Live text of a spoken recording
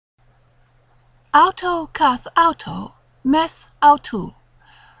Auto kath auto, meth autou,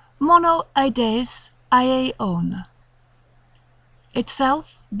 mono eideis aion.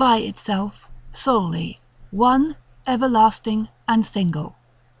 Itself by itself, solely, one, everlasting and single.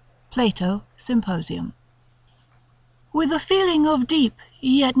 Plato, Symposium. With a feeling of deep,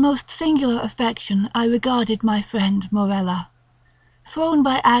 yet most singular affection I regarded my friend Morella. Thrown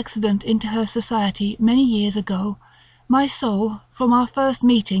by accident into her society many years ago, my soul, from our first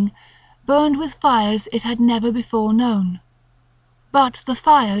meeting, burned with fires it had never before known. But the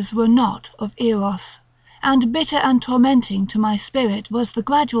fires were not of Eros, and bitter and tormenting to my spirit was the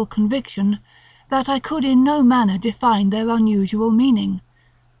gradual conviction that I could in no manner define their unusual meaning,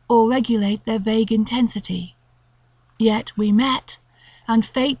 or regulate their vague intensity. Yet we met, and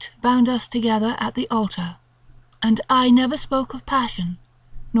fate bound us together at the altar, and I never spoke of passion,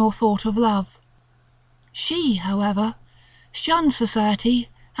 nor thought of love. She, however, shunned society,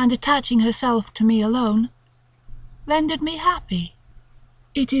 and attaching herself to me alone, rendered me happy.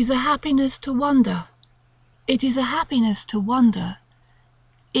 It is a happiness to wonder. It is a happiness to wonder.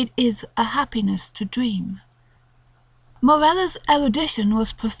 It is a happiness to dream. Morella's erudition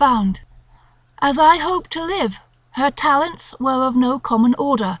was profound. As I hope to live, her talents were of no common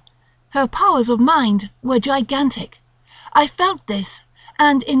order. Her powers of mind were gigantic. I felt this,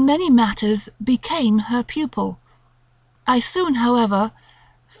 and in many matters became her pupil. I soon, however,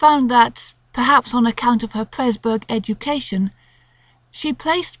 found that, perhaps on account of her Presburg education, she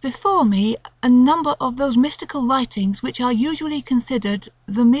placed before me a number of those mystical writings which are usually considered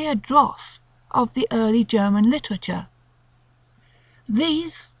the mere dross of the early German literature.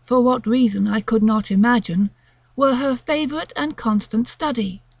 These, for what reason I could not imagine, were her favourite and constant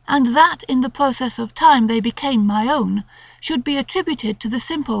study, and that in the process of time they became my own should be attributed to the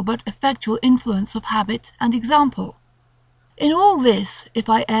simple but effectual influence of habit and example. In all this, if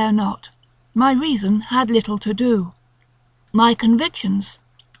I err not, my reason had little to do. My convictions,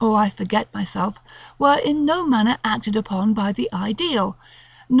 or I forget myself, were in no manner acted upon by the ideal,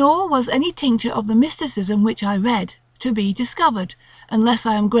 nor was any tincture of the mysticism which I read to be discovered, unless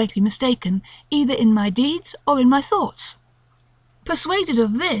I am greatly mistaken, either in my deeds or in my thoughts. Persuaded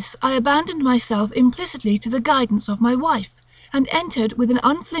of this, I abandoned myself implicitly to the guidance of my wife, and entered with an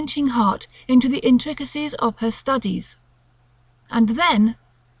unflinching heart into the intricacies of her studies. And then,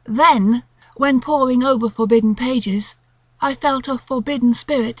 when poring over forbidden pages, I felt a forbidden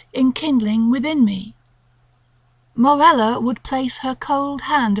spirit enkindling within me. Morella would place her cold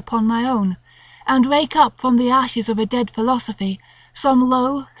hand upon my own, and rake up from the ashes of a dead philosophy some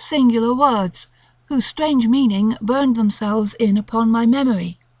low, singular words, whose strange meaning burned themselves in upon my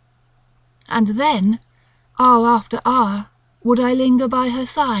memory. And then, hour after hour, would I linger by her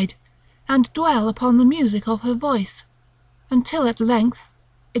side, and dwell upon the music of her voice, until at length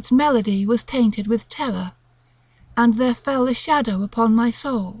its melody was tainted with terror, and there fell a shadow upon my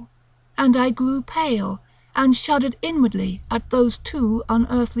soul, and I grew pale, and shuddered inwardly at those two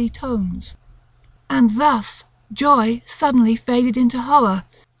unearthly tones. And thus joy suddenly faded into horror,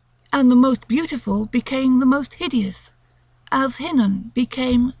 and the most beautiful became the most hideous, as Hinnon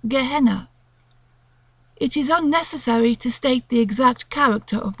became Gehenna. It is unnecessary to state the exact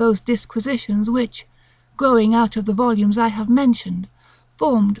character of those disquisitions which, growing out of the volumes I have mentioned,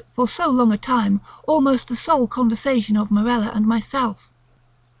 formed for so long a time almost the sole conversation of Morella and myself.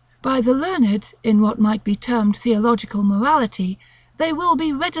 By the learned in what might be termed theological morality they will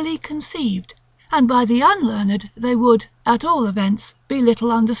be readily conceived, and by the unlearned they would, at all events, be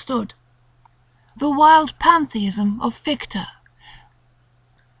little understood. The wild pantheism of Fichte,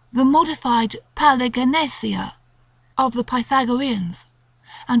 the modified Paligenesia of the Pythagoreans,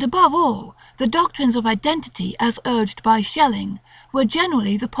 and above all, the doctrines of identity as urged by Schelling, were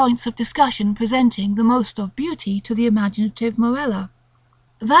generally the points of discussion presenting the most of beauty to the imaginative Morella.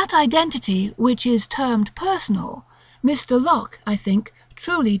 That identity which is termed personal, Mr. Locke, I think,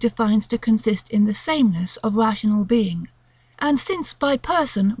 truly defines to consist in the sameness of rational being. And since by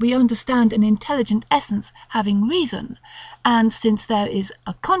person we understand an intelligent essence having reason, and since there is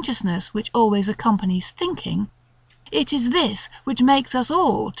a consciousness which always accompanies thinking, it is this which makes us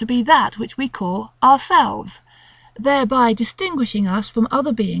all to be that which we call ourselves, thereby distinguishing us from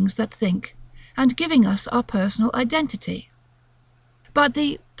other beings that think, and giving us our personal identity. But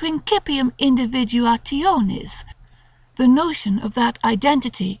the principium individuationis, the notion of that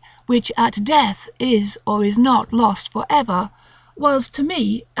identity which at death is or is not lost for ever, was to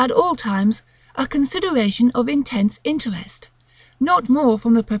me at all times a consideration of intense interest, not more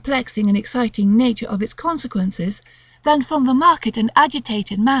from the perplexing and exciting nature of its consequences than from the marked and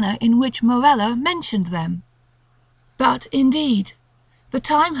agitated manner in which Morella mentioned them. But indeed, The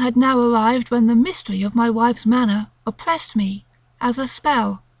time had now arrived when the mystery of my wife's manner oppressed me as a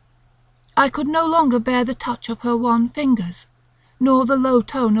spell. I could no longer bear the touch of her wan fingers, nor the low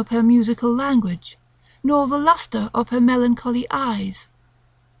tone of her musical language, nor the lustre of her melancholy eyes.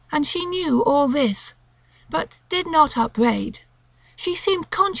 And she knew all this, but did not upbraid. She seemed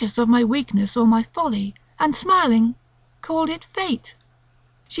conscious of my weakness or my folly, and smiling, called it fate.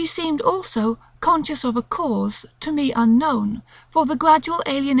 She seemed also conscious of a cause, to me unknown, for the gradual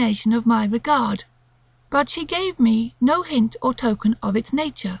alienation of my regard, but she gave me no hint or token of its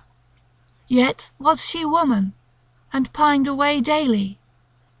nature. Yet was she woman, and pined away daily.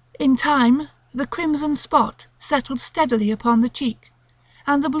 In time the crimson spot settled steadily upon the cheek,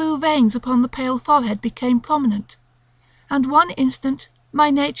 and the blue veins upon the pale forehead became prominent, and one instant my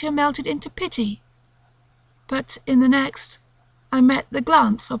nature melted into pity, but in the next I met the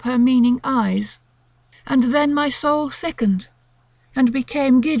glance of her meaning eyes, and then my soul sickened, and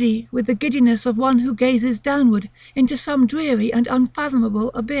became giddy with the giddiness of one who gazes downward into some dreary and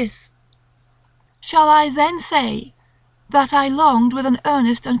unfathomable abyss. Shall I then say that I longed with an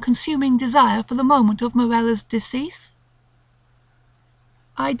earnest and consuming desire for the moment of Morella's decease?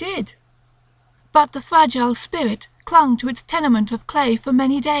 I did, but the fragile spirit clung to its tenement of clay for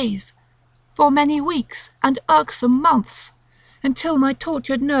many days, for many weeks and irksome months, until my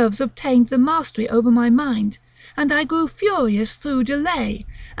tortured nerves obtained the mastery over my mind, and I grew furious through delay,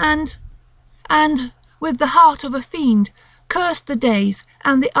 and, with the heart of a fiend, cursed the days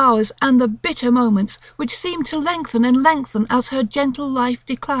and the hours and the bitter moments which seemed to lengthen and lengthen as her gentle life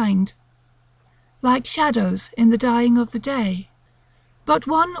declined, like shadows in the dying of the day. But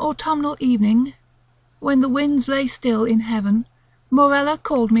one autumnal evening, when the winds lay still in heaven, Morella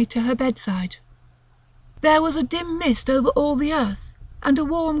called me to her bedside. There was a dim mist over all the earth, and a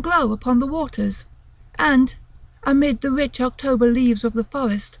warm glow upon the waters, and, amid the rich October leaves of the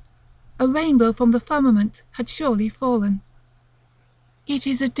forest, a rainbow from the firmament had surely fallen. "It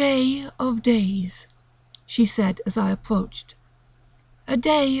is a day of days," she said as I approached. "A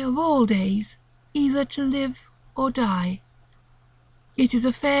day of all days, either to live or die. It is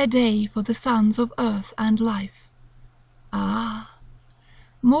a fair day for the sons of earth and life. Ah,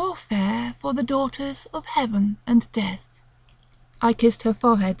 more fair for the daughters of heaven and death." I kissed her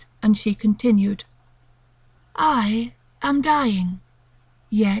forehead, and she continued, "I am dying,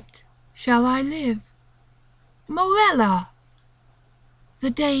 yet shall I live. Morella! The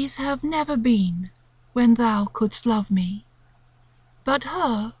days have never been when thou couldst love me, but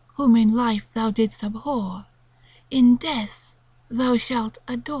her whom in life thou didst abhor, in death thou shalt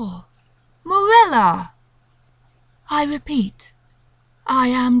adore. Morella! I repeat, I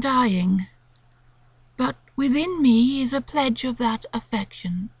am dying, but within me is a pledge of that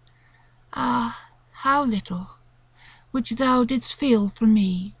affection, ah, how little, which thou didst feel for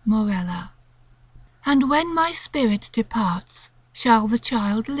me, Morella. And when my spirit departs, shall the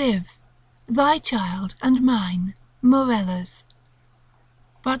child live, thy child and mine, Morella's.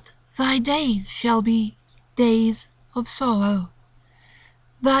 But thy days shall be days of sorrow,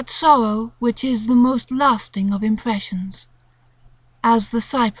 that sorrow which is the most lasting of impressions, as the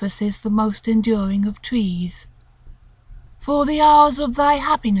cypress is the most enduring of trees. For the hours of thy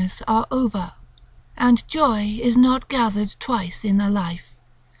happiness are over, and joy is not gathered twice in a life,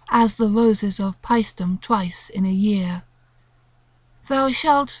 as the roses of Paestum twice in a year. Thou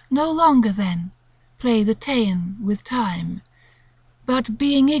shalt no longer then play the Teian with time, but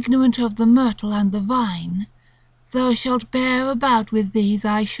being ignorant of the myrtle and the vine, thou shalt bear about with thee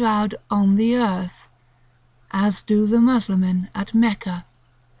thy shroud on the earth, as do the Mussulmen at Mecca."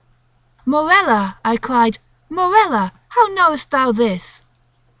 "Morella!" I cried, "Morella, how knowest thou this?"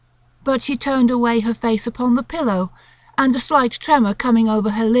 But she turned away her face upon the pillow, and a slight tremor coming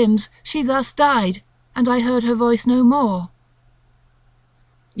over her limbs, she thus died, and I heard her voice no more.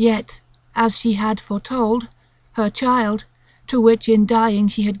 Yet, as she had foretold, her child, to which in dying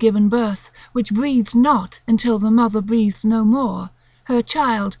she had given birth, which breathed not until the mother breathed no more, her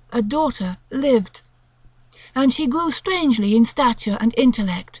child, a daughter, lived. And she grew strangely in stature and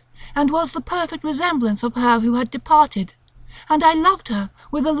intellect, and was the perfect resemblance of her who had departed, and I loved her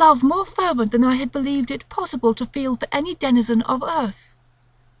with a love more fervent than I had believed it possible to feel for any denizen of earth.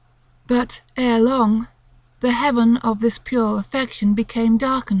 But ere long, the heaven of this pure affection became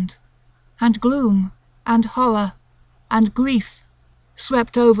darkened, and gloom and horror and grief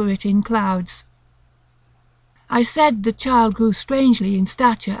swept over it in clouds. I said the child grew strangely in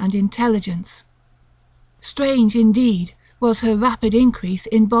stature and intelligence. Strange indeed was her rapid increase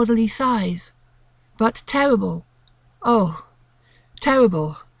in bodily size, but terrible, oh,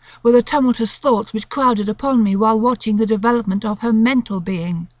 terrible, were the tumultuous thoughts which crowded upon me while watching the development of her mental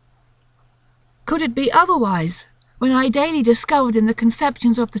being. Could it be otherwise, when I daily discovered in the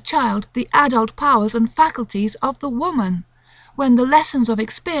conceptions of the child the adult powers and faculties of the woman, when the lessons of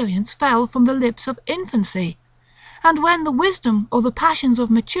experience fell from the lips of infancy, and when the wisdom or the passions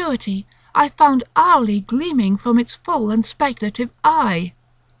of maturity I found hourly gleaming from its full and speculative eye?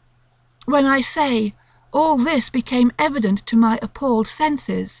 When I say, all this became evident to my appalled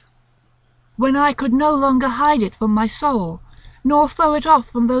senses, when I could no longer hide it from my soul, nor throw it off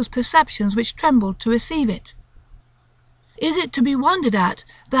from those perceptions which trembled to receive it. Is it to be wondered at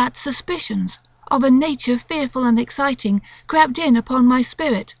that suspicions, of a nature fearful and exciting, crept in upon my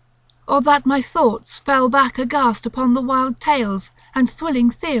spirit, or that my thoughts fell back aghast upon the wild tales and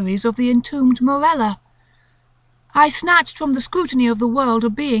thrilling theories of the entombed Morella? I snatched from the scrutiny of the world a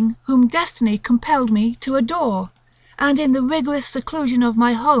being whom destiny compelled me to adore, and in the rigorous seclusion of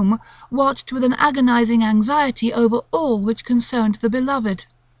my home watched with an agonizing anxiety over all which concerned the beloved.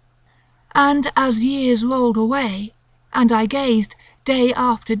 And as years rolled away, and I gazed, day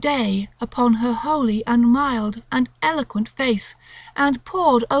after day, upon her holy and mild and eloquent face, and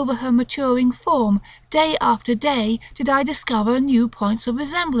pored over her maturing form, day after day did I discover new points of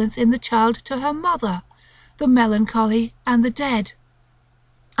resemblance in the child to her mother, the melancholy and the dead.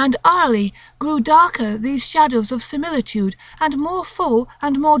 And hourly grew darker these shadows of similitude, and more full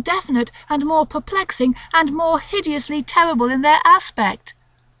and more definite and more perplexing and more hideously terrible in their aspect.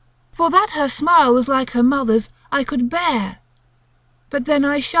 For that her smile was like her mother's I could bear, but then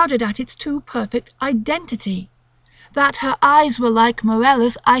I shuddered at its too perfect identity. That her eyes were like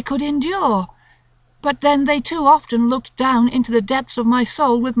Morella's I could endure, but then they too often looked down into the depths of my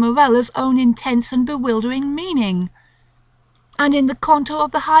soul with Morella's own intense and bewildering meaning. And in the contour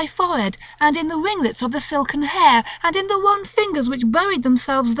of the high forehead, and in the ringlets of the silken hair, and in the wan fingers which buried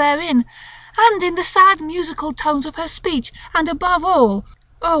themselves therein, and in the sad musical tones of her speech, and above all,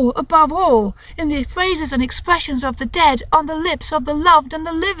 above all, in the phrases and expressions of the dead on the lips of the loved and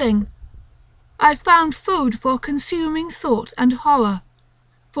the living, I found food for consuming thought and horror,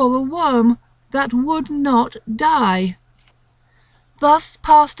 for a worm that would not die. Thus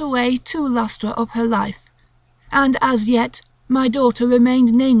passed away 2 lustra of her life, and as yet my daughter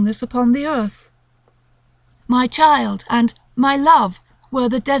remained nameless upon the earth. My child and my love were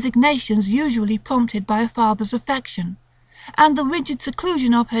the designations usually prompted by a father's affection, and the rigid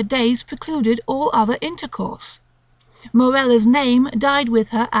seclusion of her days precluded all other intercourse. Morella's name died with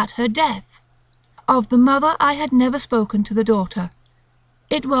her at her death. Of the mother I had never spoken to the daughter.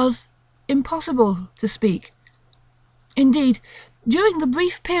 It was impossible to speak. Indeed, during the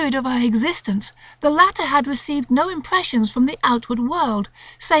brief period of her existence, the latter had received no impressions from the outward world,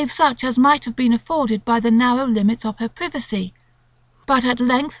 save such as might have been afforded by the narrow limits of her privacy. But at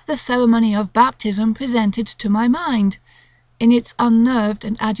length the ceremony of baptism presented to my mind, in its unnerved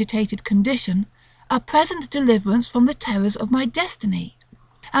and agitated condition, a present deliverance from the terrors of my destiny.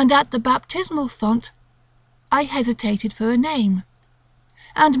 And at the baptismal font I hesitated for a name.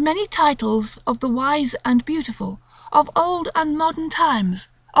 And many titles of the wise and beautiful, of old and modern times,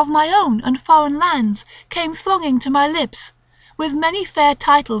 of my own and foreign lands, came thronging to my lips, with many fair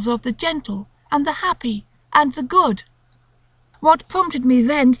titles of the gentle and the happy and the good. What prompted me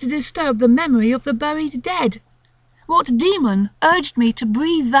then to disturb the memory of the buried dead? What demon urged me to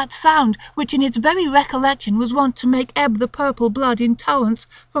breathe that sound which in its very recollection was wont to make ebb the purple blood in torrents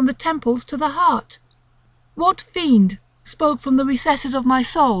from the temples to the heart? What fiend spoke from the recesses of my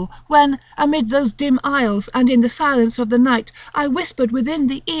soul, when, amid those dim aisles and in the silence of the night, I whispered within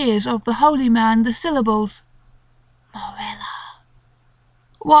the ears of the holy man the syllables, "Morella"?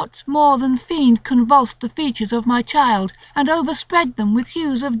 What more than fiend convulsed the features of my child, and overspread them with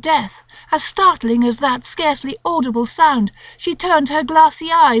hues of death, as startling as that scarcely audible sound, she turned her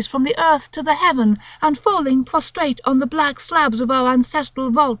glassy eyes from the earth to the heaven, and falling prostrate on the black slabs of our ancestral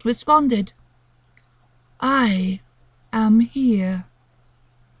vault responded, "I am here."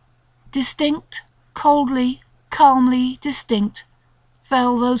 Distinct, coldly, calmly distinct,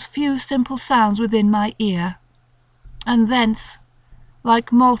 fell those few simple sounds within my ear, and thence,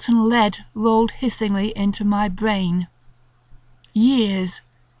 like molten lead, rolled hissingly into my brain. Years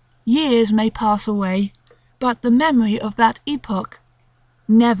may pass away, but the memory of that epoch,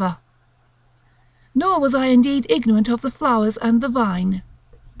 never. Nor was I indeed ignorant of the flowers and the vine,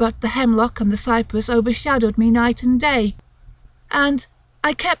 but the hemlock and the cypress overshadowed me night and day, and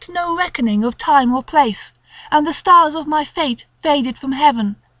I kept no reckoning of time or place, and the stars of my fate faded from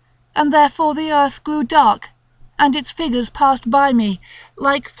heaven, and therefore the earth grew dark, and its figures passed by me,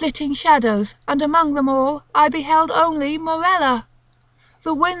 like flitting shadows, and among them all I beheld only Morella.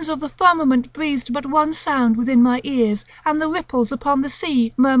 The winds of the firmament breathed but one sound within my ears, and the ripples upon the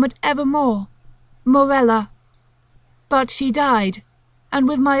sea murmured evermore, Morella. But she died, and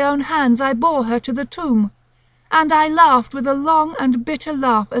with my own hands I bore her to the tomb. And I laughed with a long and bitter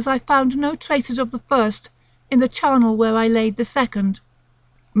laugh as I found no traces of the first in the charnel where I laid the second,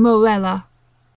 Morella.